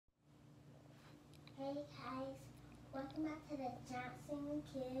Hey guys, welcome back to the Johnson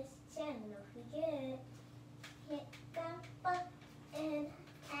Kids channel. Don't forget, hit that button.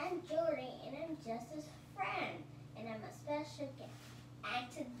 I'm Jordan and I'm Justice's friend. And I'm a special guest.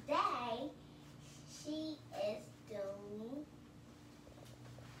 And today, she is doing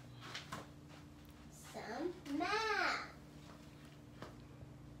some math.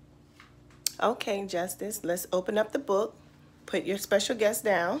 Okay, Justice, let's open up the book. Put your special guest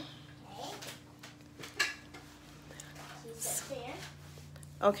down.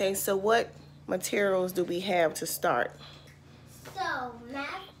 Okay, so what materials do we have to start? So, math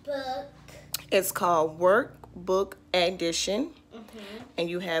book. It's called Workbook Addition. And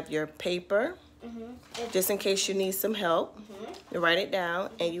you have your paper, just in case you need some help. You write it down,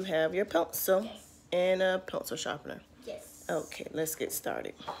 and you have your pencil and a pencil sharpener. Yes. Okay, let's get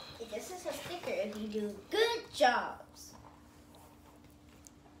started. This is a sticker if you do good jobs.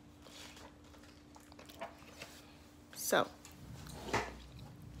 So,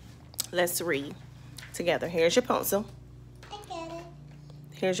 let's read together. Here's your pencil. I get it.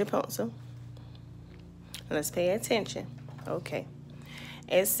 Here's your pencil. Let's pay attention. Okay.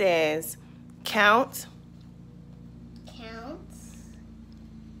 It says count. Counts.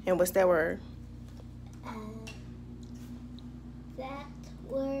 And what's that word? That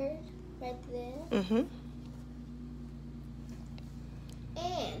word right there.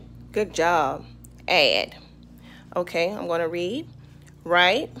 And. Good job. Add. Okay, I'm going to read.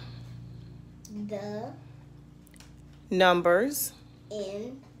 Write The. Numbers.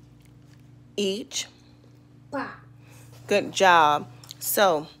 In. Each. Box. Good job.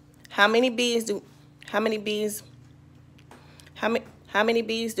 So, how many bees do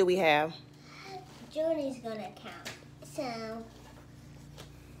we have? Jordy's gonna count. So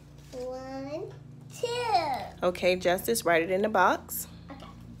 1, 2. Okay, Justice, write it in the box. Okay.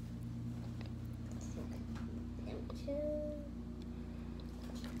 2.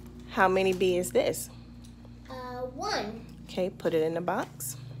 How many bees is this? 1. Okay, put it in the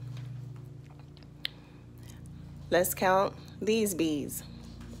box. Let's count these bees.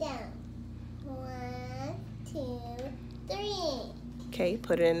 So 1, 2, 3. Okay,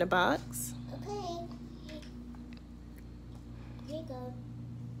 put it in the box. Okay. Here you go.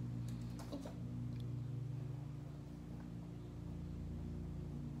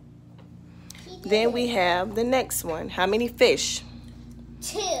 Then we have the next one. How many fish?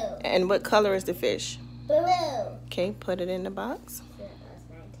 2. And what color is the fish? Blue. Okay, put it in the box. So that's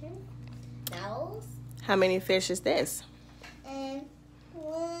my turn. Nose. How many fish is this? And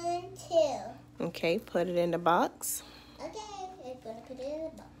 1, 2. Okay, put it in the box. Okay, I'm gonna put it in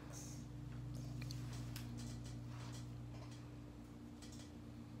the box.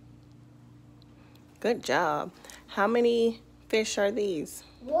 Good job. How many fish are these?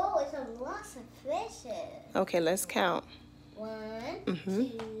 Whoa, it's a lot of fishes. Okay, let's count. 1,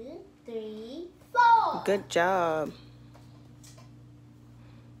 Mhm. 2, 3, 4. Good job.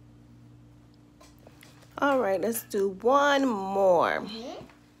 All right, let's do one more.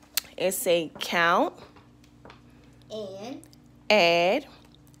 It's a count, And add,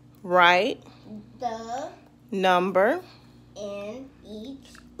 write, the number. in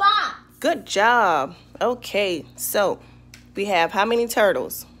each box. Good job. Okay, so we have how many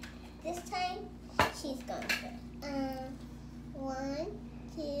turtles? This time, she's going to. 1,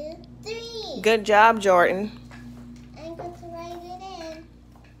 2, 3. Good job, Jordan. I'm going to write it in.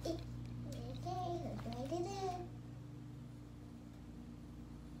 Okay, let's write it in.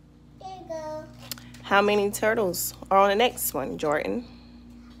 There you go. How many turtles are on the next one, Jordan?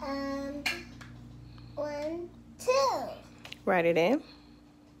 1, 2. Write it in.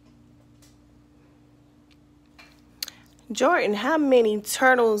 Jordan, how many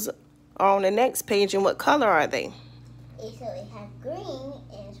turtles are on the next page and what color are they? So we have green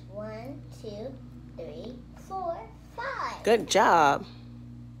is 1, 2, 3, 4, 5. Good job.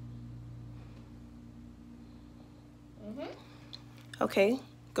 Okay,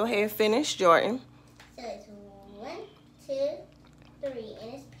 go ahead and finish, Jordan. So it's 1, 2, 3,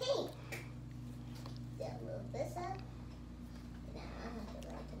 and it's pink. So move this up. Now I have to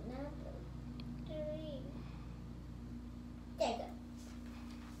write the number 3. There you go.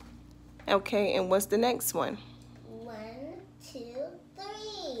 Okay, and what's the next one? 1, 2,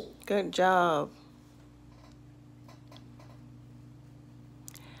 3. Good job.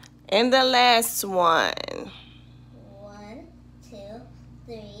 And the last one. 1, 2,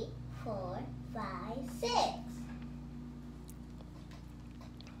 3, 4, 5, 6.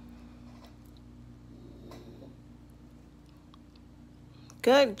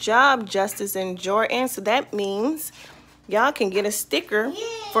 Good job, Justice and Jordan. So that means y'all can get a sticker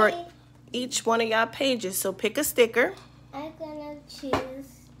for each one of y'all pages. So pick a sticker. I'm gonna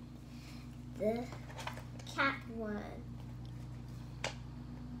choose the cat one.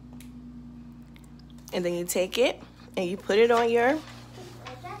 And then you take it and you put it on your... I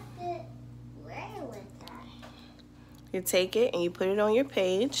got it. Where was that? You take it and you put it on your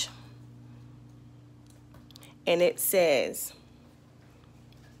page. And it says,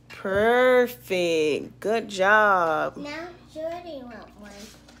 perfect. Good job. Now Jordan want one.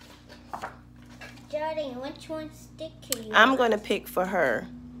 Jordan, which one sticker you want? I'm going to pick for her.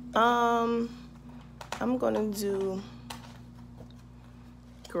 I'm going to do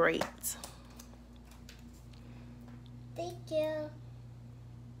great. Thank you.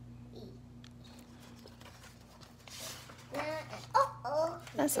 Uh-oh.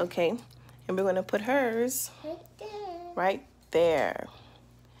 That's okay. And we're going to put hers Right there. right there.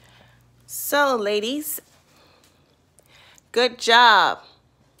 So, ladies, good job.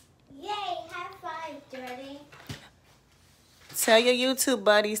 Yay, high five, Jordan. Tell your YouTube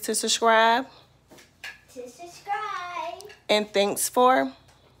buddies to subscribe. To subscribe. And thanks for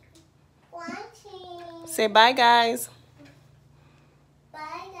Watching. say bye, guys.